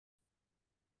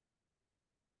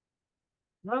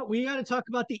Well, we got to talk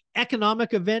about the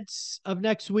economic events of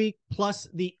next week plus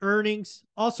the earnings.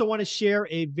 Also, want to share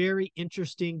a very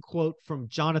interesting quote from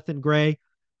Jonathan Gray,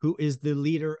 who is the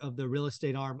leader of the real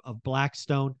estate arm of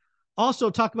Blackstone. Also,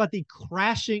 talk about the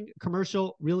crashing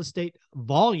commercial real estate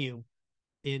volume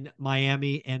in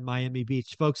Miami and Miami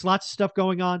Beach. Folks, lots of stuff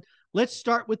going on. Let's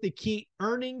start with the key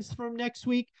earnings from next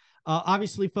week.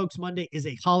 Obviously, folks, Monday is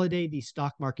a holiday. The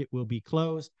stock market will be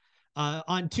closed.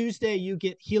 On Tuesday, you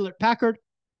get Hewlett Packard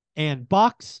and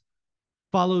Box,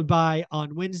 followed by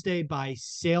on Wednesday by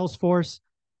Salesforce.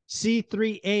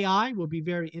 C3 AI will be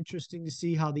very interesting to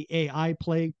see how the AI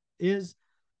play is.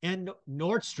 And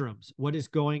Nordstrom's, what is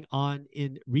going on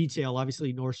in retail.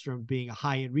 Obviously, Nordstrom being a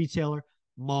high end retailer,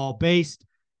 mall based.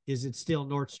 Is it still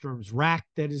Nordstrom's rack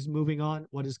that is moving on?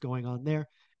 What is going on there?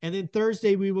 And then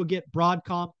Thursday, we will get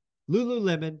Broadcom,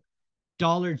 Lululemon,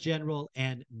 Dollar General,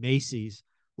 and Macy's.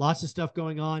 Lots of stuff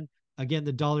going on. Again,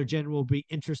 the Dollar General will be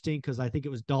interesting because I think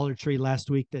it was Dollar Tree last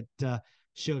week that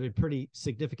showed a pretty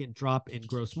significant drop in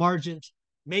gross margins.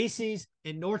 Macy's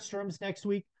and Nordstrom's next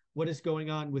week. What is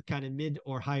going on with kind of mid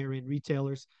or higher end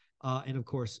retailers? And of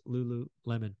course,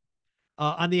 Lululemon.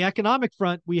 On the economic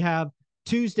front, we have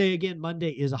Tuesday again.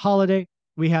 Monday is a holiday.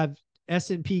 We have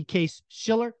S&P Case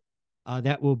Shiller.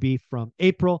 That will be from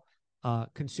April.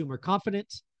 Consumer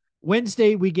confidence.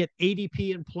 Wednesday, we get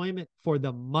ADP employment for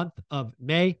the month of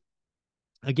May.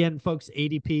 Again, folks,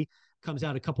 ADP comes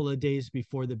out a couple of days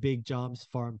before the big jobs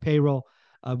farm payroll.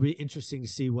 Really interesting to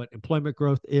see what employment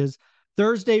growth is.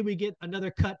 Thursday, we get another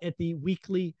cut at the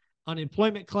weekly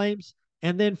unemployment claims.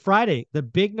 And then Friday, the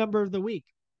big number of the week.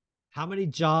 How many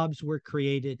jobs were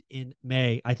created in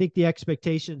May? I think the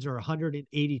expectations are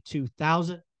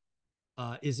 182,000.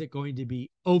 Is it going to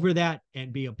be over that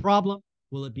and be a problem?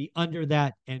 Will it be under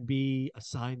that and be a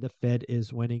sign the Fed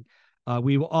is winning?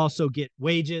 We will also get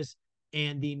wages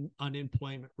and the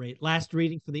unemployment rate. Last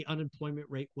reading for the unemployment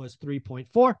rate was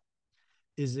 3.4,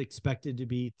 is expected to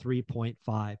be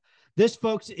 3.5. This,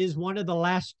 folks, is one of the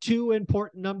last two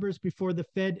important numbers before the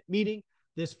Fed meeting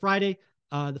this Friday.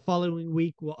 The following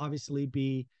week will obviously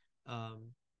be,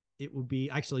 it will be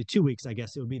actually 2 weeks, I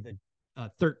guess. It will be the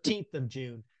 13th of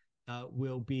June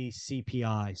will be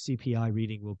CPI. CPI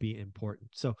reading will be important.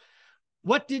 So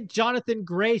what did Jonathan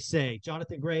Gray say?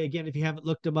 Jonathan Gray, again, if you haven't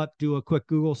looked him up, do a quick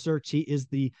Google search. He is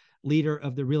the leader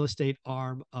of the real estate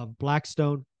arm of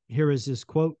Blackstone. Here is his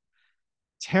quote: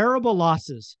 terrible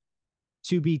losses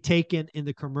to be taken in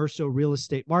the commercial real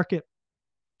estate market.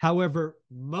 However,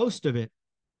 most of it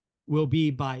will be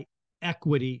by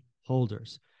equity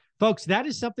holders. Folks, that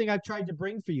is something I've tried to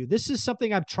bring for you. This is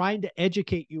something I'm trying to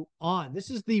educate you on.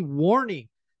 This is the warning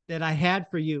that I had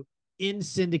for you in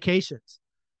syndications.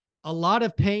 A lot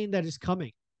of pain that is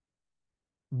coming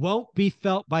won't be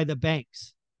felt by the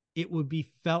banks. It will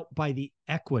be felt by the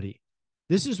equity.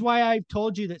 This is why I've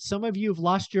told you that some of you have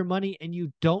lost your money and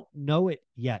you don't know it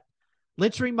yet.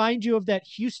 Let's remind you of that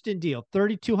Houston deal,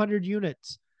 3,200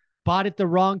 units, bought at the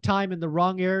wrong time in the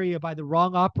wrong area by the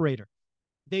wrong operator.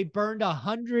 They burned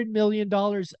 $100 million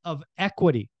of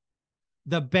equity.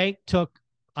 The bank took,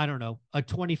 I don't know, a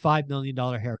 $25 million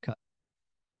haircut.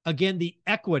 Again, the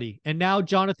equity. And now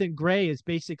Jonathan Gray is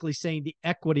basically saying the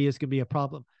equity is going to be a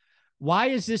problem. Why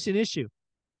is this an issue?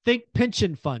 Think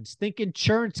pension funds, think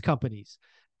insurance companies,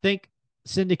 think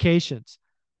syndications.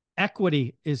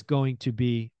 Equity is going to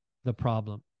be the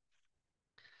problem.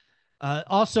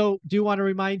 Also, do want to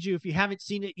remind you, if you haven't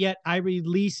seen it yet, I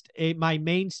released my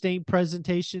mainstay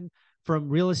presentation from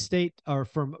real estate or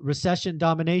from recession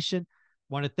domination.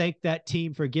 Want to thank that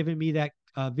team for giving me that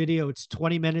video. It's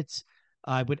 20 minutes.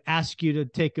 I would ask you to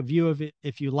take a view of it.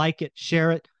 If you like it,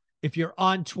 share it. If you're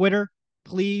on Twitter,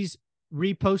 please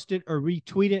repost it or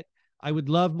retweet it. I would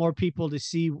love more people to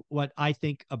see what I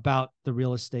think about the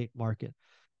real estate market.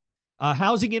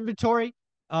 Housing inventory,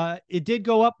 it did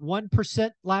go up 1%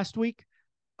 last week.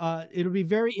 It'll be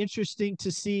very interesting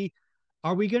to see,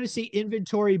 are we going to see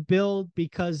inventory build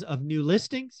because of new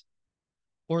listings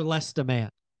or less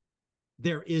demand?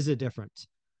 There is a difference.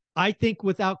 I think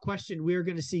without question, we're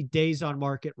going to see days on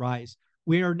market rise.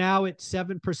 We are now at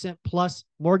 7% plus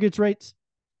mortgage rates.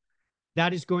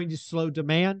 That is going to slow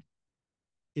demand.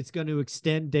 It's going to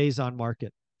extend days on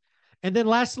market. And then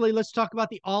lastly, let's talk about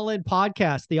the All In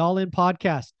podcast. The All In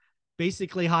podcast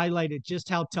basically highlighted just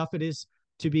how tough it is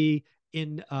to be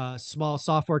in small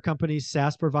software companies,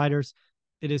 SaaS providers.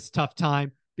 It is a tough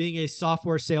time. Being a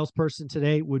software salesperson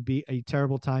today would be a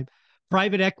terrible time.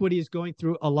 Private equity is going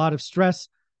through a lot of stress.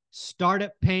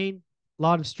 Startup pain, a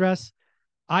lot of stress.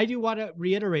 I do want to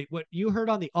reiterate what you heard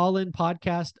on the All In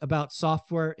podcast about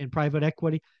software and private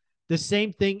equity. The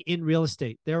same thing in real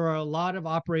estate. There are a lot of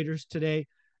operators today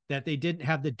that they didn't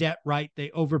have the debt right.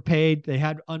 They overpaid. They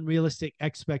had unrealistic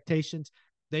expectations.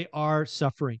 They are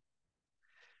suffering.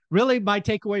 Really, my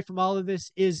takeaway from all of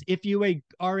this is if you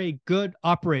are a good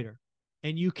operator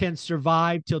and you can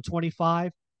survive till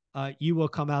 25, you will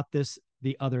come out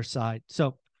the other side.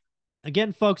 So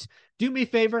again, folks, do me a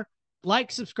favor, like,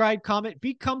 subscribe, comment,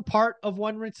 become part of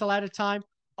One Rental at a Time.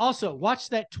 Also, watch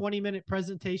that 20-minute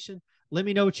presentation. Let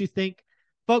me know what you think.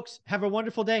 Folks, have a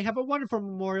wonderful day. Have a wonderful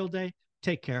Memorial Day.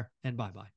 Take care and bye-bye.